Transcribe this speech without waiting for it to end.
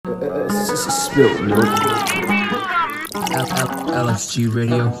Spilt Milk. LSG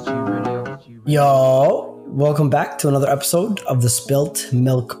Radio. Yo, welcome back to another episode of the Spilt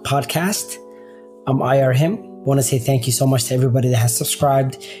Milk Podcast. I'm IR Him. Want to say thank you so much to everybody that has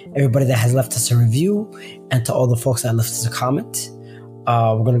subscribed, everybody that has left us a review, and to all the folks that left us a comment.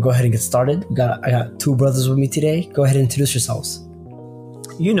 We're going to go ahead and get started. I got two brothers with me today. Go ahead and introduce yourselves.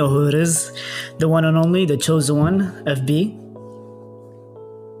 You know who it is. The one and only, the chosen one, FB.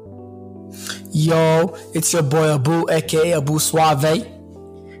 Yo, it's your boy Abu, aka Abu Suave.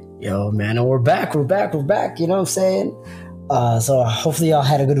 Yo, man, and we're back. You know what I'm saying? So hopefully y'all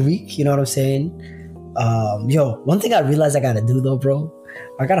had a good week. You know what I'm saying? Yo, one thing I realized I got to do though, bro.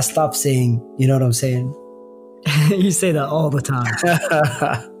 I got to stop saying, you know what I'm saying? You say that all the time.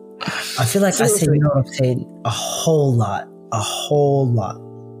 I feel like I say, you know what I'm saying, a whole lot.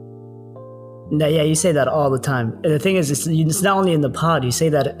 No, yeah, you say that all the time. And the thing is, it's not only in the pod. You say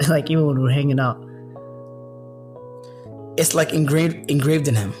that like even when we're hanging out. It's like engraved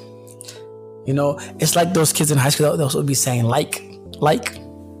in him. You know, it's like those kids in high school that will be saying like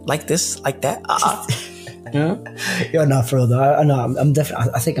this, like that. Yeah. Yo, not for real though. I'm definitely.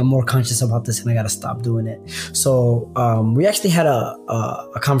 I think I'm more conscious about this, and I gotta stop doing it. So, we actually had a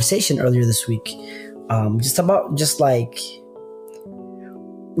conversation earlier this week, just like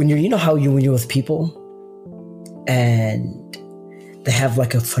when you're with people, and they have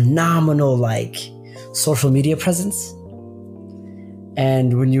like a phenomenal like social media presence,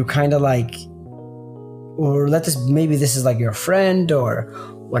 and when you kind of like, or maybe this is like your friend or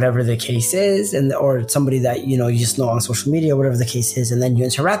whatever the case is, or somebody that you just know on social media, whatever the case is, and then you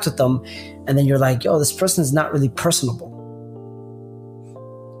interact with them, and then you're like, yo, this person's not really personable.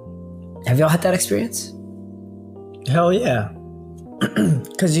 Have y'all had that experience? Hell yeah.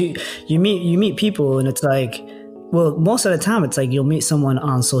 Because you meet people, and it's like, well, most of the time it's like you'll meet someone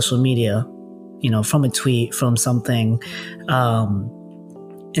on social media, from a tweet, from something,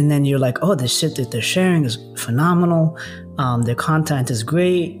 and then you're like, oh, the shit that they're sharing is phenomenal. Their content is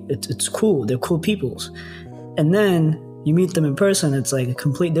great. It's cool. They're cool peoples. And then you meet them in person. It's like a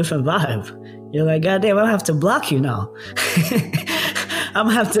complete different vibe. You're like, God damn, I have to block you now. I'm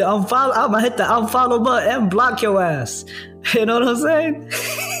gonna have to unfollow. I'm gonna hit the unfollow button and block your ass. You know what I'm saying?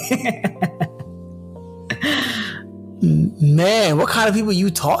 Man, what kind of people you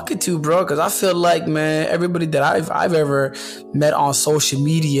talking to, bro? Because I feel like, man, everybody that I've ever met on social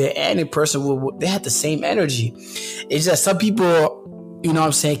media and in person, they had the same energy. It's just some people, you know what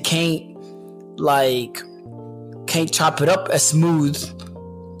I'm saying, can't chop it up as smooth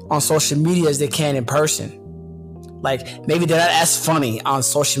on social media as they can in person. Like, maybe they're not as funny on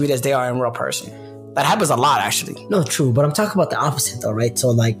social media as they are in real person. That happens a lot, actually. No, true. But I'm talking about the opposite, though, right? So,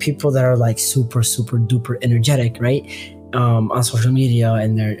 like, people that are, like, super, super duper energetic, right? On social media,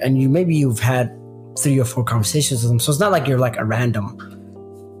 and you've had 3 or 4 conversations with them. So it's not like you're, like, a random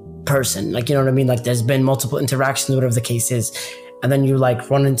person. Like, you know what I mean? Like, there's been multiple interactions, whatever the case is. And then you,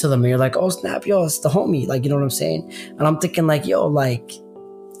 like, run into them, and you're like, oh, snap, yo, it's the homie. Like, you know what I'm saying? And I'm thinking, like, yo, like,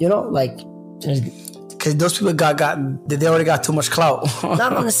 because those people they already got too much clout.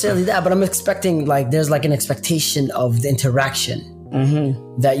 Not necessarily that, but I'm expecting, like, there's like an expectation of the interaction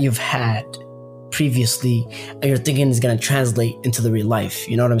that you've had previously, and you're thinking is going to translate into the real life.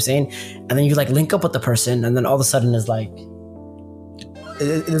 You know what I'm saying? And then you like link up with the person, and then all of a sudden it's like,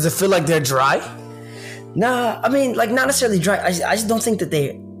 does it feel like they're dry? Nah, I mean, like, not necessarily dry. I just don't think that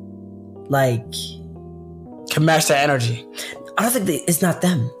they like can match that energy. I don't think it's not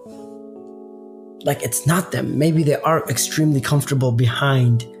them. Like, it's not them. Maybe they are extremely comfortable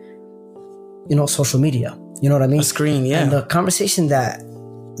behind, social media. You know what I mean? A screen, yeah. And the conversation that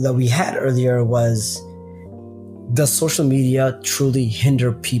we had earlier was, does social media truly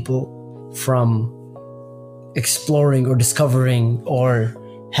hinder people from exploring or discovering or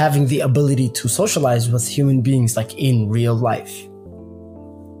having the ability to socialize with human beings, like, in real life?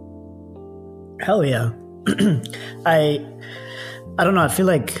 Hell yeah. I don't know. I feel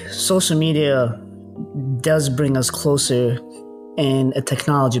like social media does bring us closer in a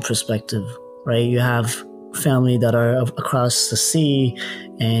technology perspective, right? You have family that are across the sea,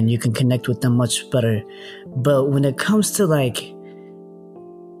 and you can connect with them much better. But when it comes to like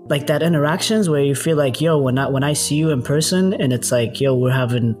that interactions where you feel like, yo, when I see you in person, and it's like, yo, we're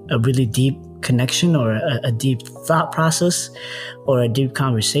having a really deep connection or a deep thought process or a deep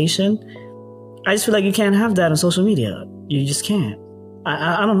conversation, I just feel like you can't have that on social media. You just can't.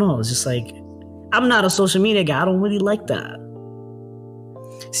 I don't know. It's just like, I'm not a social media guy. I don't really like that.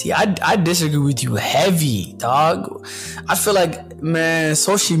 See, I disagree with you heavy, dog. I feel like, man,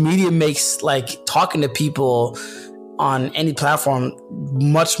 social media makes like talking to people on any platform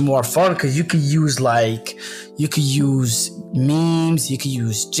much more fun because you could use memes, you could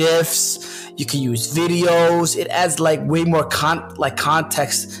use GIFs, you could use videos. It adds like way more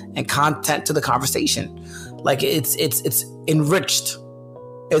context and content to the conversation. Like it's enriched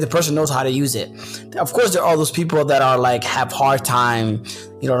if the person knows how to use it. Of course, there are all those people that are like have hard time,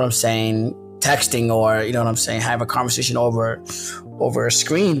 you know what I'm saying, texting or, you know what I'm saying, have a conversation over a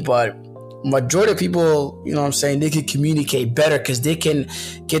screen. But majority of people, you know what I'm saying, they can communicate better because they can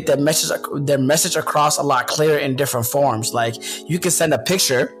get their message across a lot clearer in different forms. Like you can send a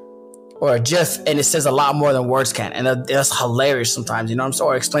picture or a GIF and it says a lot more than words can. And that's hilarious sometimes, you know what I'm saying?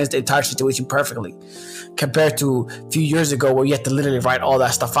 Or explains the entire situation perfectly compared to a few years ago where you had to literally write all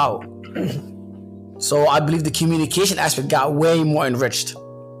that stuff out. So I believe the communication aspect got way more enriched.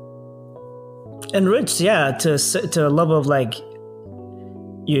 Enriched, yeah, to a level of like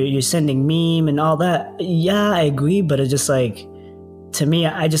you're sending meme and all that. Yeah, I agree, but it's just like, to me,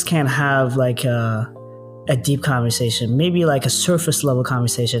 I just can't have like a deep conversation, maybe like a surface level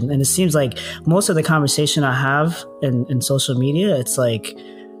conversation. And it seems like most of the conversation I have in social media, it's like,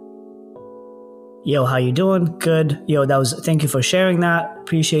 yo, how you doing? Good. Yo, thank you for sharing that.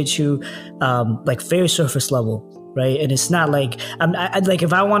 Appreciate you. Like very surface level. Right. And it's not like I'd like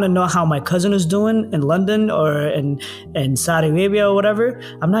if I want to know how my cousin is doing in London or in Saudi Arabia or whatever,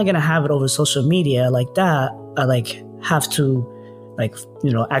 I'm not going to have it over social media like that. I like have to like,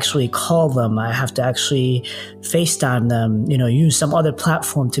 you know, actually call them. I have to actually FaceTime them, you know, use some other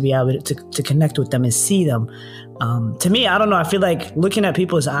platform to be able to connect with them and see them. To me, I don't know. I feel like looking at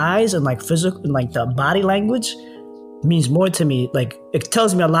people's eyes and like physical and like the body language means more to me. Like it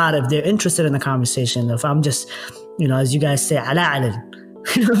tells me a lot if they're interested in the conversation. If I'm just, you know, as you guys say, ala ala.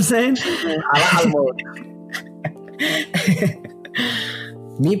 You know what I'm saying?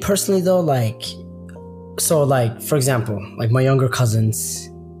 Me personally though, like, so like, for example, like my younger cousins,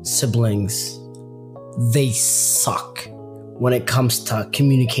 siblings, they suck when it comes to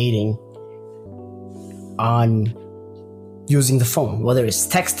communicating on using the phone, whether it's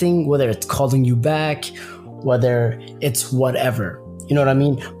texting, whether it's calling you back, whether it's whatever, you know what I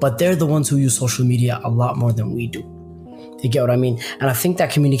mean? But they're the ones who use social media a lot more than we do. You get what I mean? And I think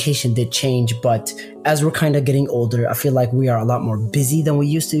that communication did change, but as we're kind of getting older, I feel like we are a lot more busy than we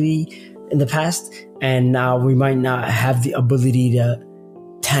used to be in the past. And now we might not have the ability to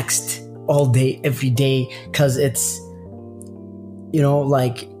text all day, every day, because it's, you know,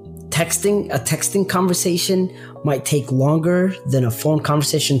 like a texting conversation might take longer than a phone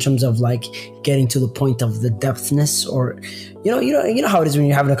conversation in terms of like getting to the point of the depthness, or you know how it is when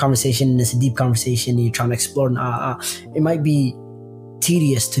you're having a conversation and it's a deep conversation and you're trying to explore. It might be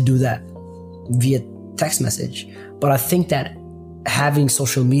tedious to do that via text message, but I think that having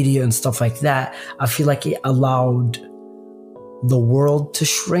social media and stuff like that, I feel like it allowed the world to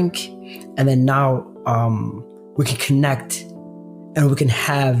shrink, and then now we can connect and we can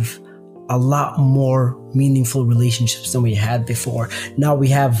have a lot more meaningful relationships than we had before. Now we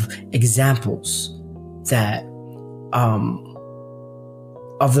have examples that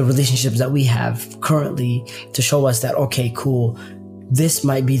of the relationships that we have currently to show us that, okay, cool, this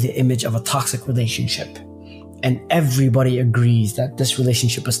might be the image of a toxic relationship. And everybody agrees that this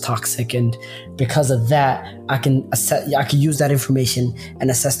relationship is toxic. And because of that, I can use that information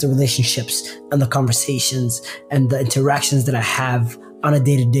and assess the relationships and the conversations and the interactions that I have on a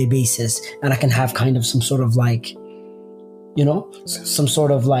day-to-day basis. And I can have kind of some sort of like, you know, some sort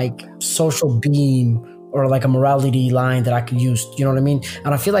of like social beam or like a morality line that I could use. You know what I mean?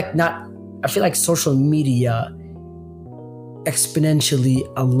 And I feel like social media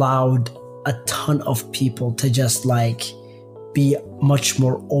exponentially allowed a ton of people to just like be much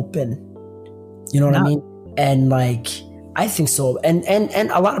more open. You know what I mean? And like, I think so. And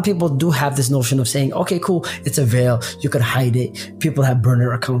a lot of people do have this notion of saying, okay, cool, it's a veil, you could hide it. People have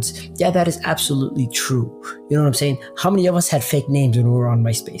burner accounts. Yeah, that is absolutely true. You know what I'm saying? How many of us had fake names when we were on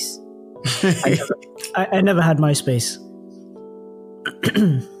MySpace? I never had MySpace.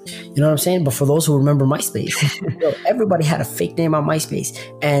 You know what I'm saying? But for those who remember MySpace, everybody had a fake name on MySpace.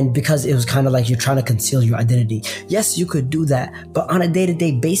 And because it was kind of like you're trying to conceal your identity. Yes, you could do that. But on a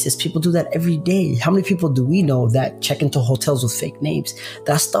day-to-day basis, people do that every day. How many people do we know that check into hotels with fake names?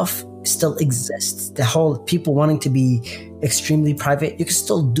 That stuff still exists. The whole people wanting to be extremely private, you can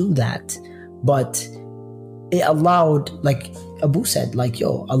still do that. But it allowed, like Abu said, like,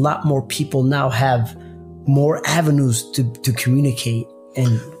 yo, a lot more people now have more avenues to communicate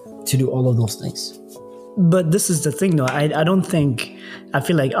and to do all of those things. But this is the thing though, I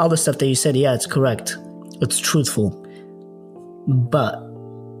feel like all the stuff that you said, yeah, it's correct, it's truthful, but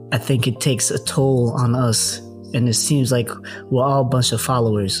I think it takes a toll on us and it seems like we're all a bunch of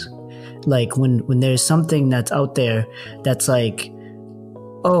followers. Like when there's something that's out there that's like,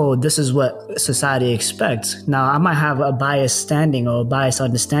 oh, this is what society expects. Now, I might have a biased standing or a biased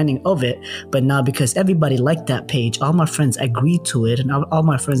understanding of it, but now because everybody liked that page, all my friends agreed to it, and all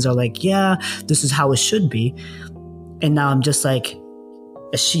my friends are like, yeah, this is how it should be. And now I'm just like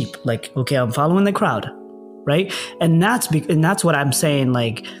a sheep. Like, okay, I'm following the crowd, right? And that's what I'm saying.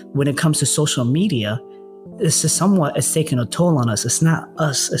 Like, when it comes to social media, this is somewhat, it's taking a toll on us. It's not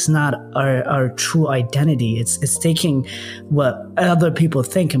us. It's not our true identity. It's taking what other people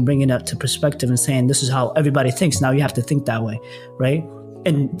think and bringing it to perspective and saying, this is how everybody thinks. Now you have to think that way, right?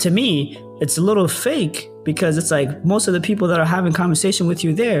 And to me, it's a little fake, because it's like most of the people that are having conversation with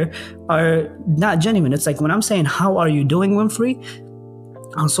you there are not genuine. It's like when I'm saying, how are you doing, Winfrey?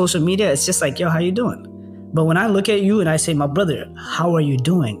 On social media, it's just like, yo, how you doing? But when I look at you and I say, my brother, how are you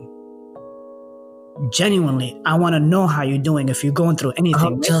doing? Genuinely, I want to know how you're doing, if you're going through anything.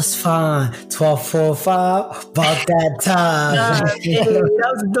 I'm just fine. 12:45, about that time.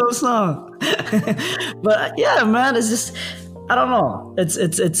 That was a dope song. But yeah, man, it's just, I don't know.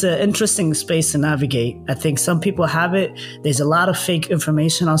 It's an interesting space to navigate. I think some people have it. There's a lot of fake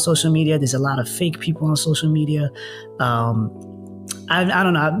information on social media. There's a lot of fake people on social media. I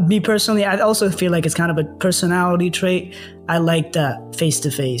don't know. Me personally, I also feel like it's kind of a personality trait. I like that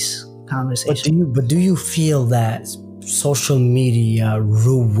face-to-face conversation. But do you feel that social media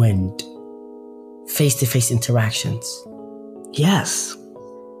ruined face-to-face interactions? Yes.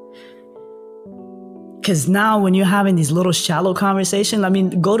 Because now when you're having these little shallow conversations, I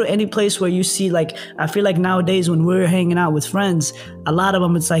mean, go to any place where you see, like, I feel like nowadays when we're hanging out with friends, a lot of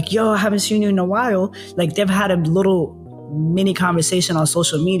them, it's like, yo, I haven't seen you in a while. Like, they've had a little mini conversation on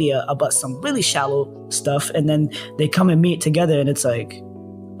social media about some really shallow stuff, and then they come and meet together, and it's like,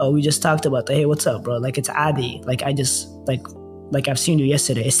 oh, we just talked about that. Hey, what's up, bro? Like, it's Adi. Like, I just, like I've seen you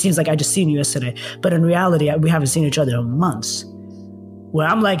yesterday. It seems like I just seen you yesterday. But in reality, we haven't seen each other in months. Where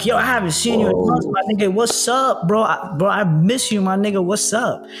I'm like, yo, I haven't seen you in months, my nigga. What's up, bro? I miss you, my nigga. What's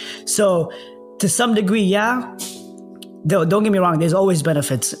up? So, to some degree, yeah. Don't get me wrong. There's always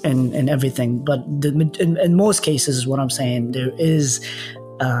benefits in everything. But in most cases, is what I'm saying. There is...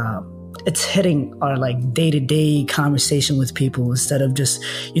 it's hitting our like day-to-day conversation with people instead of just,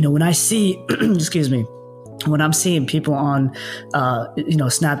 when I see, excuse me, when I'm seeing people on,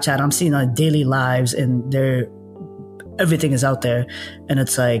 Snapchat, I'm seeing our daily lives, and everything is out there, and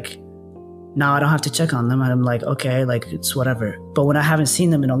it's like, now I don't have to check on them, and I'm like, okay, like, it's whatever. But when I haven't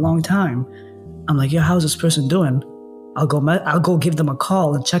seen them in a long time, I'm like, yo, how's this person doing? I'll go give them a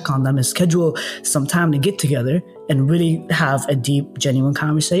call and check on them and schedule some time to get together and really have a deep, genuine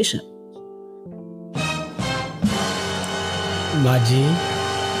conversation. Maji,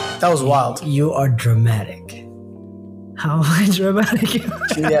 that was wild. You are dramatic. How am I dramatic?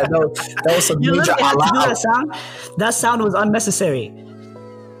 Yeah, no, that was a major that sound. That sound was unnecessary.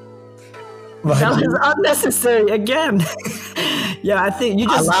 Maji. That was unnecessary again. Yeah, I think you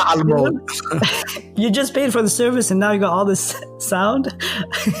just paid for the service, and now you got all this sound.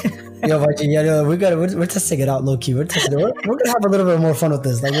 Yo, Maji, we're testing it out low key. We're testing it. We're gonna have a little bit more fun with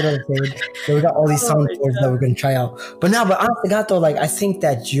this. Like, you know what I'm saying? So we got all these soundboards that we're gonna try out. But honestly, God, though, like, I think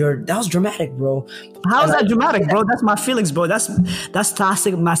that was dramatic, bro. How is that dramatic, bro? That's my feelings, bro. That's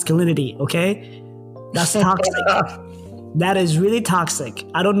toxic masculinity. Okay, that's toxic. That is really toxic.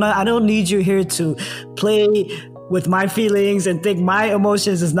 I don't need you here to play with my feelings and think my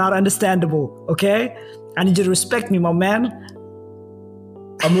emotions is not understandable. Okay, I need you to respect me, my man.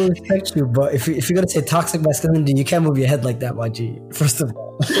 I'm gonna respect you, but if you're gonna say toxic masculinity, you can't move your head like that, YG. First of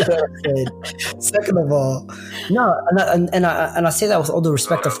all, second of all, no, and I say that with all due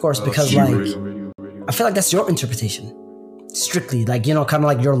respect, of course, because like I feel like that's your interpretation, strictly, like, kind of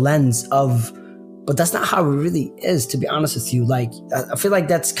like your lens of, but that's not how it really is. To be honest with you, like I feel like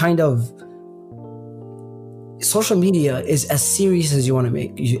that's kind of, social media is as serious as you want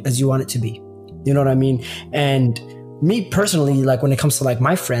it to be. You know what I mean? And me personally, like when it comes to like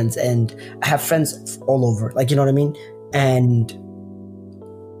my friends, and I have friends all over, like, you know what I mean? And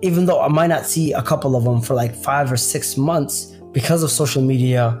even though I might not see a couple of them for like 5 or 6 months, because of social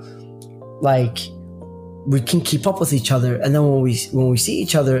media, like we can keep up with each other. And then when we see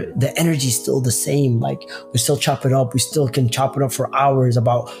each other, the energy is still the same. Like we still chop it up. We still can chop it up for hours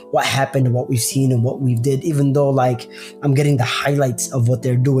about what happened and what we've seen and what we've did, even though like I'm getting the highlights of what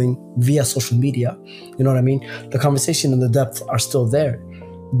they're doing via social media. You know what I mean? The conversation and the depth are still there.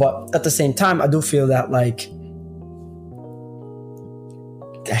 But at the same time, I do feel that like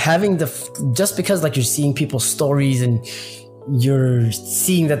having just because like you're seeing people's stories and you're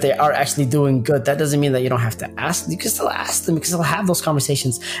seeing that they are actually doing good, that doesn't mean that you don't have to ask. You can still ask them. You can still have those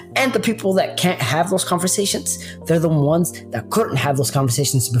conversations. And the people that can't have those conversations, they're the ones that couldn't have those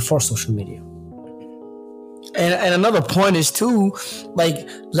conversations before social media. And another point is too, like,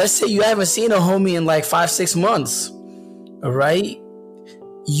 let's say you haven't seen a homie in like 5-6 months, all right?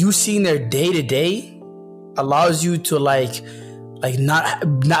 You seeing their day to day allows you to like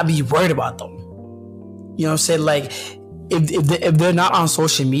not be worried about them. You know what I'm saying? Like, if they're not on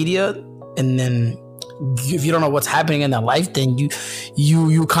social media, and then if you don't know what's happening in their life, then you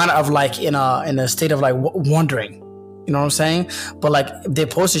kind of like in a state of like wondering. You know what I'm saying? But like if they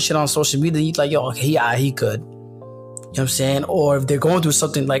posted shit on social media, you're like, yo, okay, yeah, he good. You know what I'm saying? Or if they're going through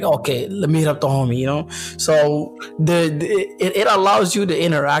something, like, okay, let me hit up the homie, you know? So it allows you to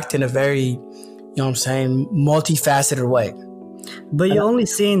interact in a very, you know what I'm saying, multifaceted way. But you're only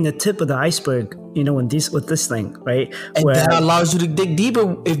seeing the tip of the iceberg, you know, with this thing, right? And that allows you to dig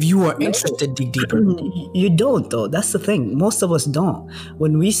deeper if you are interested, dig deeper. You don't, though. That's the thing. Most of us don't.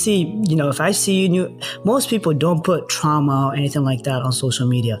 When we see, you know, if I see you, most people don't put trauma or anything like that on social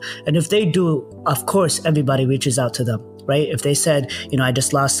media. And if they do, of course, everybody reaches out to them, right? If they said, you know, I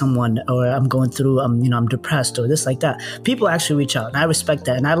just lost someone, or I'm going through, you know, I'm depressed, or this, like that, people actually reach out. And I respect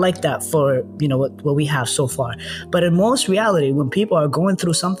that. And I like that for, you know, what we have so far. But in most reality, when people are going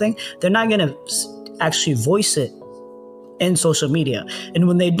through something, they're not going to actually voice it in social media. And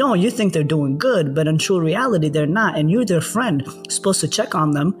when they don't, you think they're doing good, but in true reality, they're not. And you're their friend, supposed to check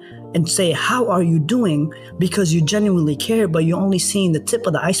on them and say, how are you doing? Because you genuinely care, but you're only seeing the tip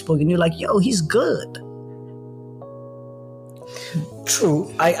of the iceberg, and you're like, yo, he's good.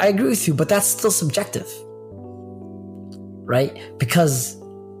 True, I agree with you, but that's still subjective, right? Because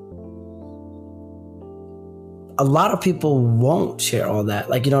a lot of people won't share all that,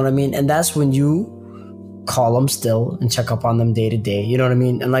 like, you know what I mean? And that's when you call them still and check up on them day to day, you know what I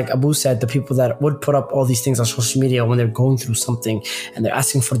mean? And like Abu said, the people that would put up all these things on social media when they're going through something and they're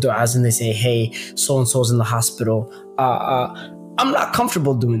asking for du'as, and they say, hey, so-and-so's in the hospital, I'm not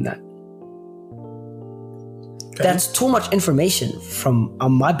comfortable doing that. Okay. That's too much information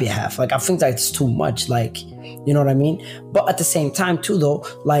on my behalf. Like, I think that's too much, like, you know what I mean? But at the same time too, though,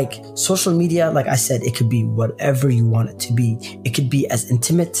 like, social media, like I said, it could be whatever you want it to be. It could be as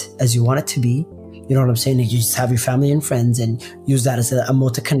intimate as you want it to be. You know what I'm saying? Like, you just have your family and friends and use that as a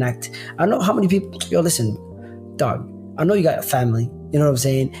mode to connect. I don't know how many people, yo, listen, dog, I know you got a family, you know what I'm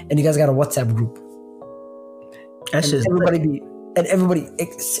saying? And you guys got a WhatsApp group. That's just everybody,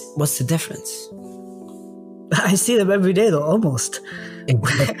 what's the difference? I see them every day, though, almost. We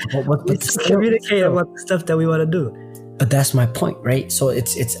just communicate about the stuff that we want to do. But that's my point, right? So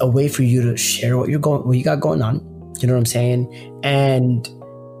it's a way for you to share what you got going on. You know what I'm saying? And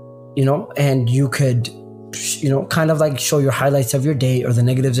you know, and you could, you know, kind of like show your highlights of your day or the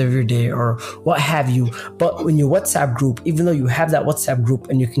negatives of your day or what have you. But when your WhatsApp group, even though you have that WhatsApp group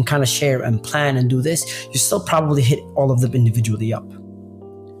and you can kind of share and plan and do this, you still probably hit all of them individually up.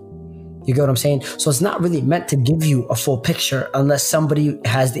 You get what I'm saying? So it's not really meant to give you a full picture unless somebody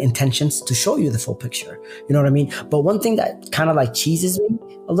has the intentions to show you the full picture. You know what I mean? But one thing that kind of like cheeses me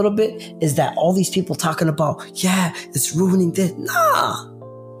a little bit is that all these people talking about, yeah, it's ruining this. Nah.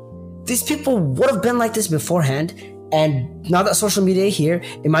 These people would have been like this beforehand. And now that social media here,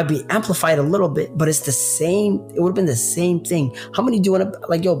 it might be amplified a little bit, but it's the same. It would have been the same thing. How many do you want to,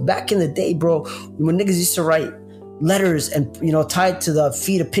 like, yo, back in the day, bro, when niggas used to write letters and, you know, tied to the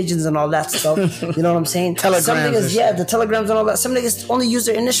feet of pigeons and all that stuff. You know what I'm saying? Telegrams. Some niggas, yeah, the telegrams and all that. Some niggas only use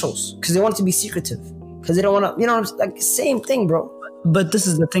their initials because they want it to be secretive. Because they don't want to, you know what I'm saying? Like, same thing, bro. But this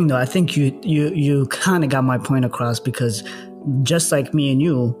is the thing, though. I think you kind of got my point across, because just like me and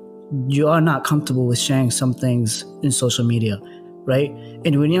you are not comfortable with sharing some things in social media, right?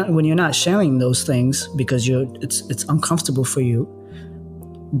 And when you're not sharing those things because it's uncomfortable for you,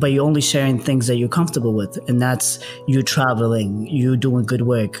 but you're only sharing things that you're comfortable with, and that's you traveling, you doing good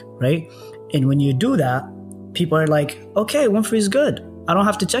work, right? And when you do that, people are like, okay, Winfrey's good. I don't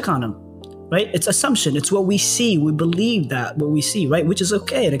have to check on him, right? It's assumption. It's what we see. We believe that what we see, right? Which is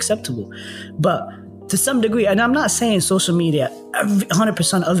okay and acceptable. But to some degree, and I'm not saying social media,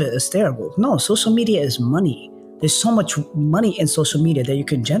 100% of it is terrible. No, social media is money. There's so much money in social media that you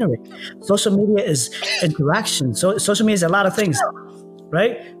can generate. Social media is interaction. So social media is a lot of things,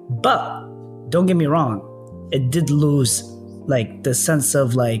 right? But don't get me wrong, it did lose like the sense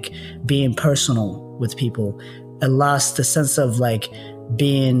of like being personal with people. It lost the sense of like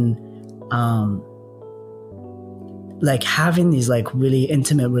being like having these like really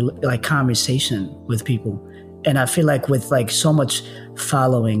intimate like conversation with people. And I feel like with like so much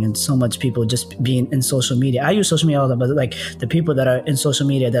following and so much people just being in social media, I use social media all the time, but like the people that are in social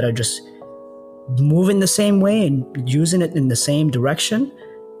media that are just moving the same way and using it in the same direction,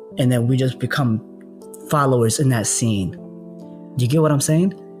 and then we just become followers in that scene. Do you get what I'm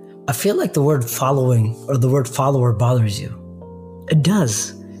saying? I feel like the word following or the word follower bothers you. It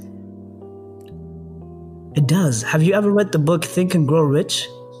does. It does. Have you ever read the book Think and Grow Rich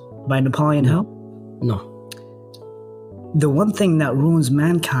by Napoleon Hill? No. The one thing that ruins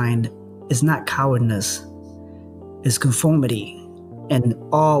mankind is not cowardness, is conformity. And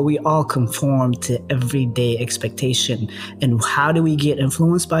we all conform to everyday expectation. And how do we get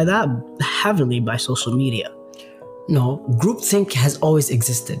influenced by that? Heavily by social media. No, groupthink has always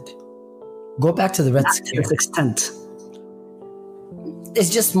existed. Go back to the Red Not to Scare. this extent. It's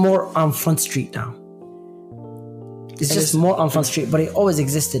just more on Front Street now. It's just more on Front Street, but it always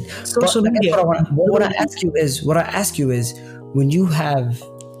existed. Social But I guess media. what I ask you is, when you have,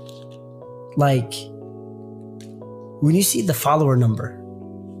 like, when you see the follower number,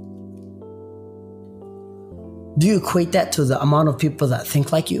 do you equate that to the amount of people that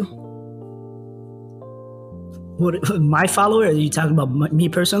think like you? What, my follower? Are you talking about me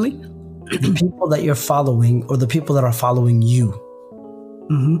personally? The people that you're following or the people that are following you?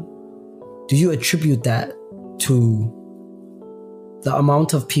 Mm-hmm. Do you attribute that to the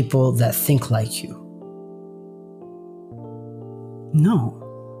amount of people that think like you? No.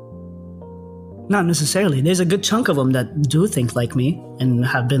 Not necessarily. There's a good chunk of them that do think like me and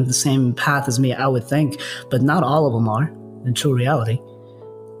have been the same path as me, I would think, but not all of them are in true reality.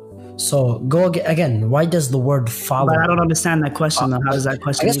 So go again. Why does the word follow? But I don't understand that question. Though. How does that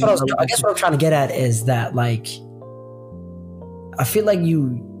question? I guess what I'm trying to get at is that, like, I feel like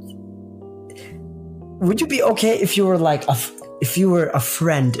would you be okay if you were like if you were a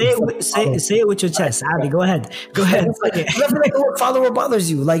friend? Say it with your chest, Abby. Go ahead. Go ahead. I feel like the word follower bothers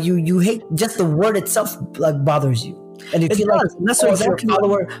you. Like you hate just the word itself. Like bothers you, and you feel like that's you're exactly a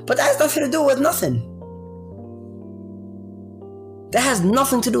follower. But that has nothing to do with nothing. That has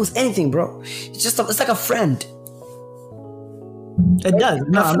nothing to do with anything, bro. It's like a friend. It does.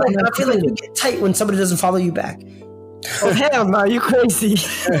 No, I feel like you get tight when somebody doesn't follow you back. Oh, hell no, you crazy.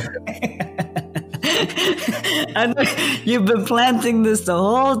 I know you've been planting this the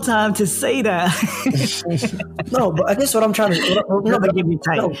whole time to say that. No, but I guess what I'm trying to But give me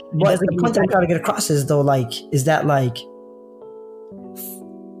tight. No, but the point I'm trying to get across is though, like, is that like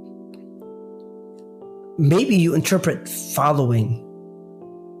maybe you interpret following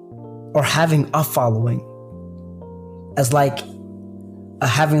or having a following as like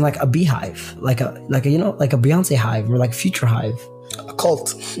having like a beehive, like a like a Beyonce hive or like a Future hive, A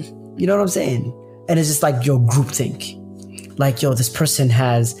cult. You know what I'm saying? And it's just like, yo, groupthink. Like, yo, this person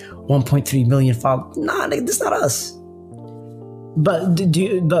has 1.3 million followers. Nah, nigga, this not us. But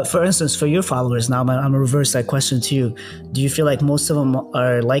but for instance, for your followers now, I'm gonna reverse that question to you. Do you feel like most of them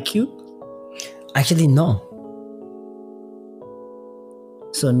are like you? Actually, no.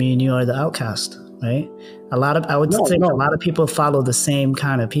 So me and you are the outcast, right? A lot of people follow the same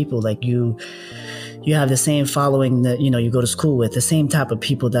kind of people. Like you have the same following that you go to school with, the same type of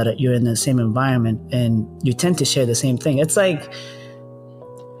people that you're in the same environment, and you tend to share the same thing. It's like,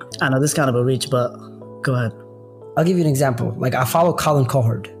 I know this is kind of a reach, but go ahead. I'll give you an example. Like, I follow Colin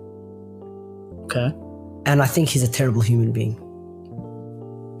Cowherd. Okay. And I think he's a terrible human being.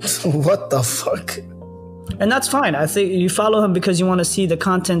 What the fuck? And that's fine. I think you follow him because you want to see the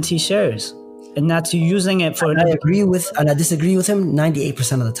content he shares, and that's you using it for. And I agree with, and I disagree with him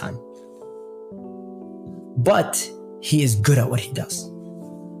 98% of the time. But he is good at what he does.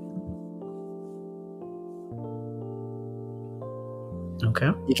 Okay.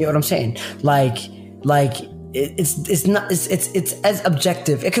 You get what I'm saying? Like it's not it's as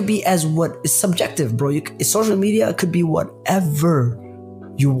objective. It could be as what is subjective, bro. Social media could be whatever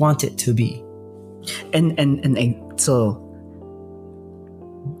you want it to be. And so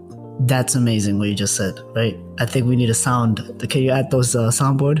that's amazing what you just said, right? I think we need a sound. Can you add those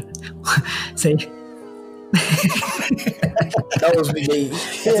soundboard? Say. That was me.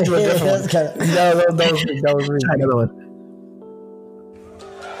 Let's do a different one. That was me. Try another one.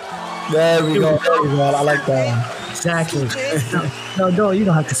 There we go. I like that one. Exactly. No, you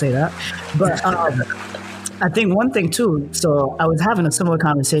don't have to say that. But I think one thing too, so I was having a similar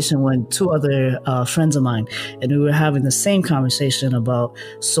conversation with two other friends of mine, and we were having the same conversation about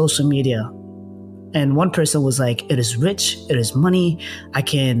social media. And one person was like, it is rich, it is money,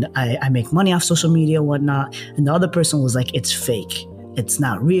 I make money off social media and whatnot. And the other person was like, it's fake. It's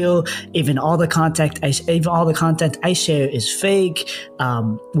not real. Even all the content I share is fake.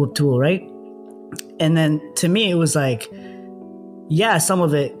 Whoop tool, right? And then to me, it was like, yeah, some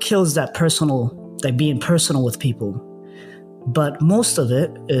of it kills that personal, like being personal with people. But most of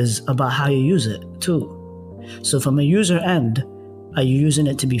it is about how you use it too. So from a user end, are you using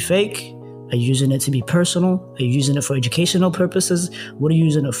it to be fake? Are you using it to be personal? Are you using it for educational purposes? What are you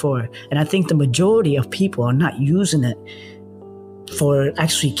using it for? And I think the majority of people are not using it for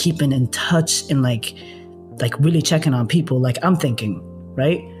actually keeping in touch and like really checking on people. Like I'm thinking,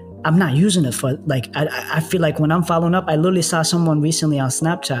 right? I'm not using it for like, I feel like when I'm following up, I literally saw someone recently on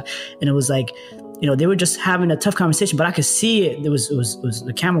Snapchat and it was like, you know, they were just having a tough conversation, but I could see it. It was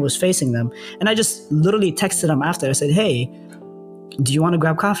the camera was facing them. And I just literally texted them after. I said, hey, do you want to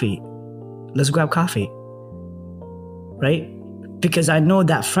grab coffee? Let's grab coffee. Right? Because I know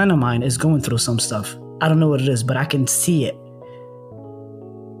that friend of mine is going through some stuff. I don't know what it is, but I can see it.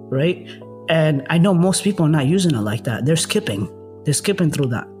 Right? And I know most people are not using it like that. They're skipping through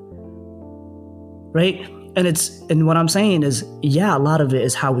that. Right? And what I'm saying is, yeah, a lot of it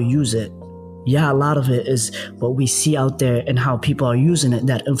is how we use it. Yeah, a lot of it is what we see out there and how people are using it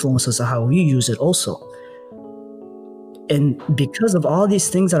that influences how we use it also. And because of all these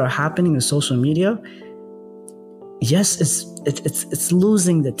things that are happening in social media, yes, it's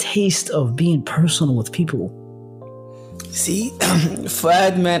losing the taste of being personal with people. See,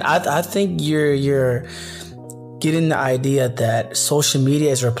 Fred, man, I think you're getting the idea that social media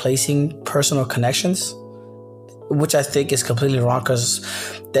is replacing personal connections, which I think is completely wrong, because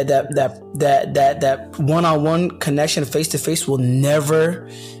that one-on-one connection, face-to-face, will never,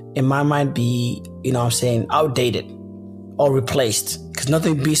 in my mind, be, you know what I'm saying, outdated or replaced, because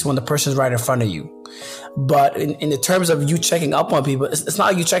nothing beats when the person's right in front of you. But in the terms of you checking up on people, it's not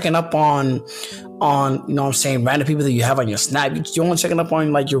like you checking up on you know what I'm saying, random people that you have on your Snap. You're only checking up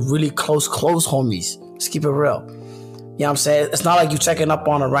on like your really close homies. Let's keep it real. You know what I'm saying? It's not like you checking up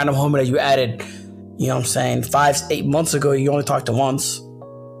on a random homie that you added, you know what I'm saying, 5-8 months ago. You only talked to once.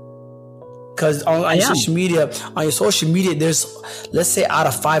 Because on your social media, there's, let's say out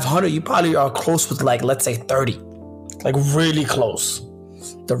of 500, you probably are close with like, let's say 30, like really close.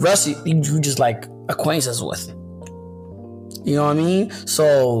 The rest you just like acquaintances with. You know what I mean?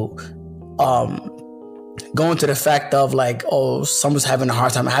 So, going to the fact of like, oh, someone's having a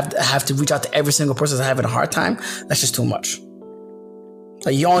hard time, I have to reach out to every single person that's having a hard time. That's just too much.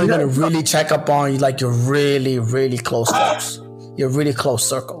 Like you're only gonna really check up on like your really, really close folks, your really close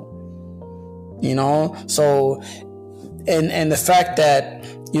circle. You know, so and the fact that,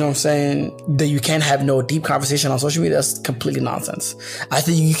 you know what I'm saying, that you can't have no deep conversation on social media, that's completely nonsense. I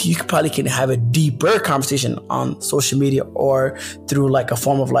think you probably can have a deeper conversation on social media or through like a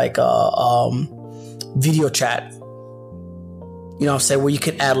form of like a video chat. You know what I'm saying, where you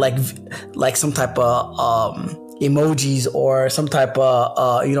can add like some type of emojis or some type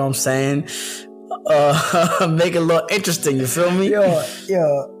of you know what I'm saying, make it a little interesting. You feel me? Yo,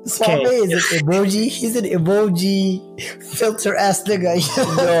 Suave is an emoji. He's an emoji filter ass nigga.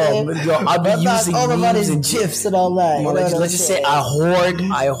 Yo, I be using all about his and GIFs and all that. Let's just say I hoard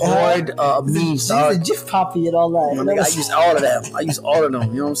memes. He's a GIF copy and all that. I use all of them.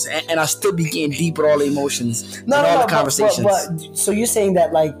 You know what I'm saying? And I still be getting deep with all the emotions and all the conversations. But so you're saying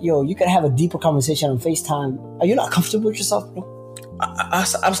that like, yo, you can have a deeper conversation on FaceTime. Are you not comfortable with yourself, bro?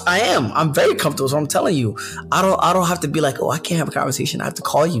 I am. I'm very comfortable. So I'm telling you, I don't have to be like, oh, I can't have a conversation, I have to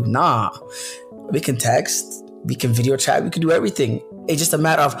call you. Nah, we can text, we can video chat, we can do everything. It's just a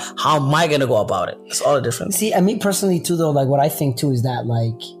matter of how am I gonna go about it. That's all the difference. See, and me personally too, though, like what I think too is that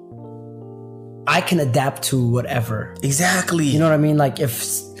like I can adapt to whatever. Exactly. You know what I mean? Like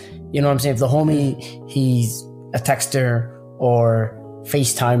if, you know what I'm saying, if the homie, he's a texter or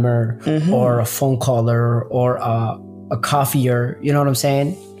FaceTimer or a phone caller or a coffeeer, you know what I'm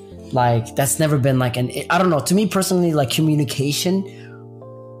saying? Like that's never been like I don't know, to me personally, like communication,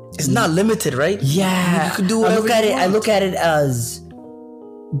 it's not limited, right? Yeah, you can do whatever I look at it as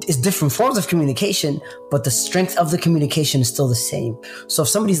it's different forms of communication, but the strength of the communication is still the same. So if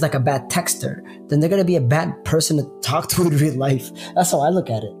somebody's like a bad texter, then they're gonna be a bad person to talk to in real life. That's how I look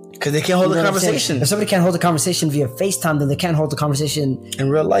at it. Because they can't hold a conversation. If somebody can't hold a conversation via FaceTime, then they can't hold the conversation in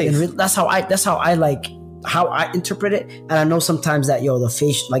real life. That's how I like how I interpret it. And I know sometimes that the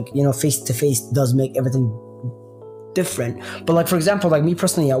face, like, you know, face to face does make everything different. But like, for example, like me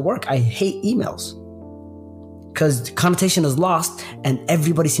personally at work, I hate emails because the connotation is lost and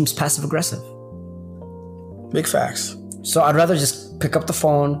everybody seems passive aggressive. Big facts. So I'd rather just pick up the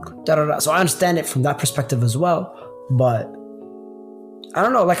phone. So I understand it from that perspective as well. But I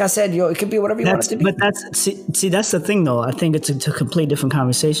don't know. Like I said, it could be whatever you want it to be. But that's the thing, though. I think it's a complete different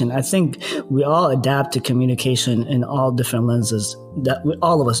conversation. I think we all adapt to communication in all different lenses.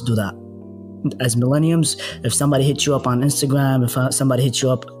 All of us do that. as millenniums, if somebody hits you up on Instagram, if somebody hits you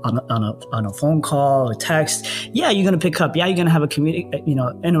up on a phone call or text, yeah, you're gonna pick up. Yeah, you're gonna have a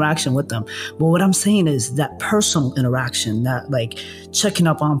interaction with them. But what I'm saying is that personal interaction, that like checking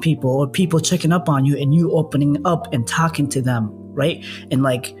up on people or people checking up on you and you opening up and talking to them, right? And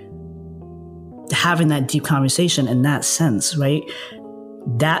like having that deep conversation in that sense, right?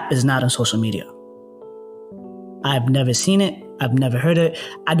 That is not on social media. I've never seen it. I've never heard it.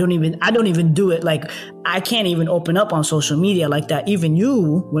 I don't even do it. Like, I can't even open up on social media like that. Even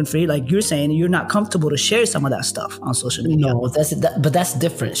you, Winfrey, like you're saying, you're not comfortable to share some of that stuff on social media. No, but that's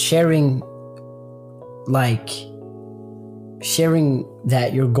different. Sharing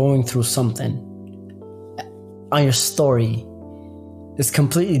that you're going through something on your story is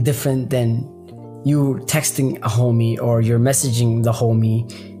completely different than you texting a homie or you're messaging the homie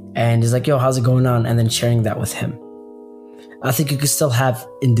and it's like, yo, how's it going on? And then sharing that with him. I think you could still have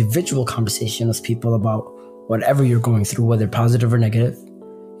individual conversation with people about whatever you're going through, whether positive or negative.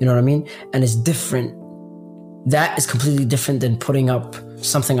 You know what I mean? And it's different. That is completely different than putting up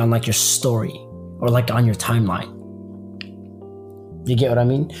something on like your story or like on your timeline. You get what I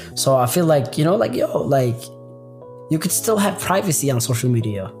mean? So I feel like, you could still have privacy on social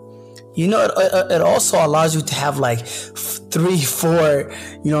media. You know, it also allows you to have like 3-4,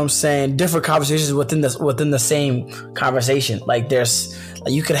 you know what I'm saying, different conversations within the same conversation. Like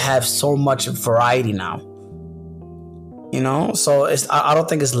you could have so much variety now. You know, so I don't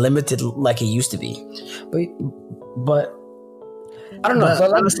think it's limited like it used to be. But I don't know.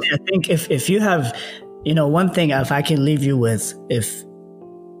 But honestly, I think if you have, one thing, if I can leave you with,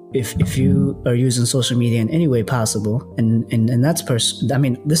 if you are using social media in any way possible, and that's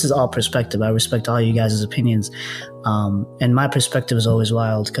this is all perspective. I respect all you guys' opinions, and my perspective is always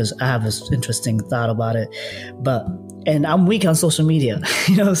wild because I have this interesting thought about it. And I'm weak on social media.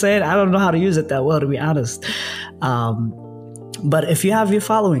 You know what I'm saying? I don't know how to use it that well, to be honest. But if you have your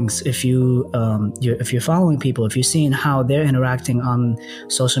followings, if you're following people, if you're seeing how they're interacting on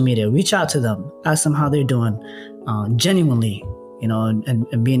social media, reach out to them, ask them how they're doing, genuinely.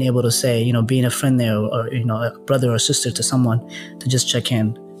 And being able to say, being a friend there or a brother or sister to someone to just check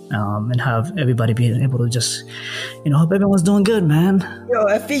in and have everybody being able to just, hope everyone's doing good, man. Yo,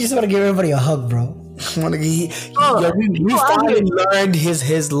 FP just want to give everybody a hug, bro. We finally learned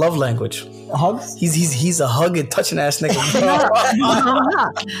his love language. Hugs? He's a hug and touching ass nigga.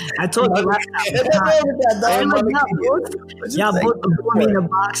 I told you last time. Y'all both put me in the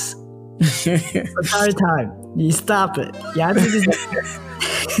box. The third time. You stop it. Yeah, I think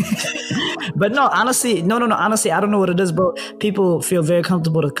but no, honestly, honestly, I don't know what it is, bro. People feel very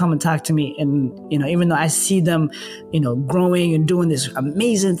comfortable to come and talk to me, and even though I see them, growing and doing these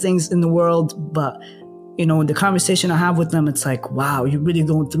amazing things in the world, but the conversation I have with them, it's like, wow, you're really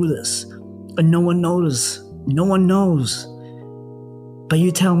going through this, and no one knows, but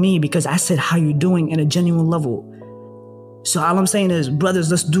you tell me because I said how you doing in a genuine level. So all I'm saying is, brothers,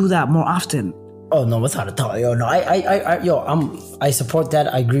 let's do that more often. Oh no, without a doubt, I support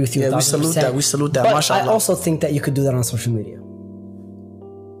that. I agree with you. Yeah, we salute that. But Mashallah. I also think that you could do that on social media.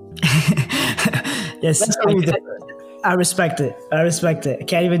 Yes, I respect it. I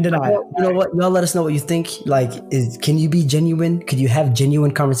can't even deny it. You know what? Y'all let us know what you think. Like, can you be genuine? Could you have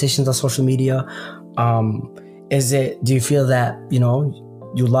genuine conversations on social media? Do you feel that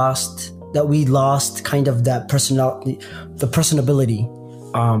we lost kind of that personality, the personability,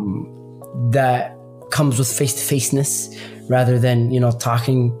 that comes with face-to-faceness rather than,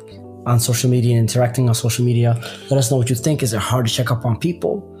 talking on social media and interacting on social media? Let us know what you think. Is it hard to check up on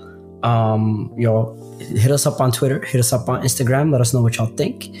people? Hit us up on Twitter, hit us up on Instagram. Let us know what y'all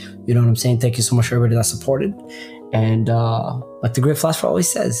think. You know what I'm saying? Thank you so much for everybody that supported. And like the great philosopher always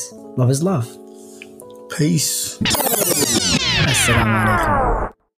says, love is love. Peace. Assalamu alaikum.